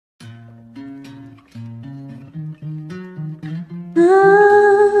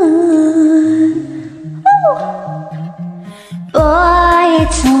Boy,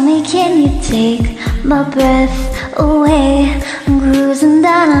 tell me, can you take my breath away? I'm cruising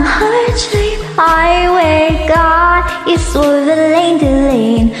down a heart-shaped highway. God, you swerve the lane to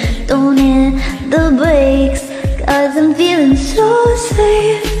lane. Don't hit the brakes, 'cause I'm feeling so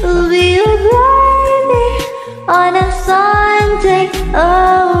safe. We'll be your baby on a Sunday.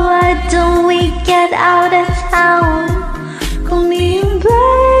 Oh, why don't we get out of town? Call me your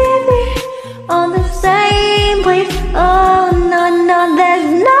baby on the same place. Oh, no, no, there's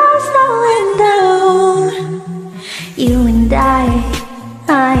no slowing down. You and I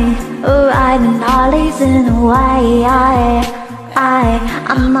are riding Harleys in Hawaii.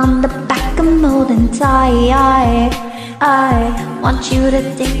 I'm on the back of molten tie. I want you to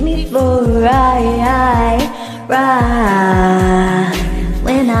take me for a ride.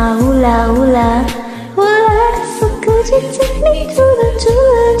 When I hula hula hula, so could you take me to the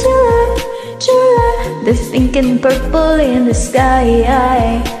chula? There's pink and purple in the sky.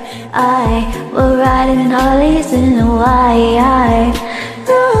 We're riding Harleys in Hawaii.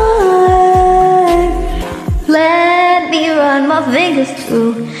 Let me run my fingers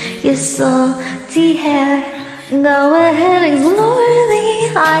through your salty hair. Go ahead, explore the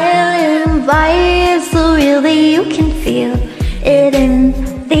island fire, so really you can feel it in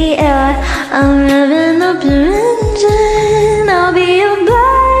the air. I'm revving up your engine. I'll be your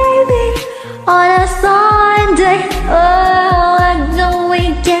baby on a Sunday. Oh, why don't we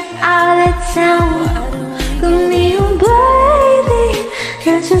get out of town? Call me your baby,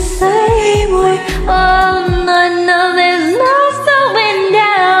 that's the same way. Oh, no, no, there's no slowing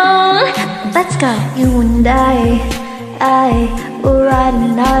down. Let's go, you and we're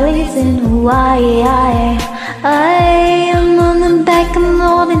riding Harleys in Hawaii. I'm on the back of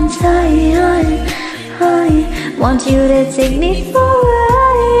molten tie. I want you to take me for a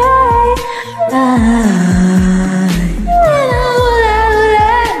ride.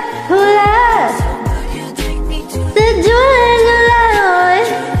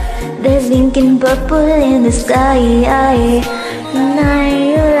 There's pink and purple in the sky.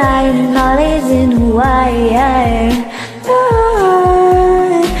 You're riding Harleys in Hawaii.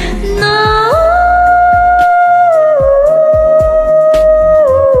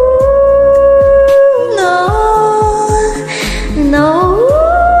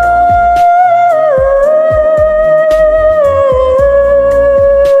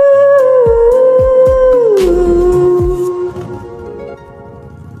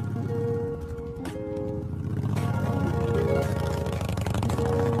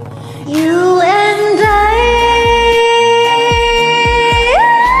 You and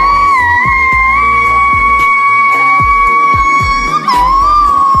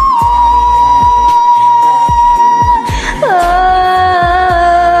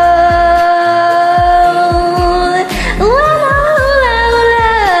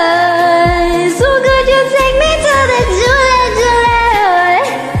so could you take me to the July?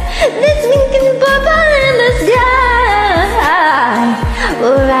 This pink and purple in the sky.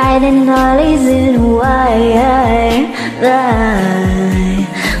 We're riding all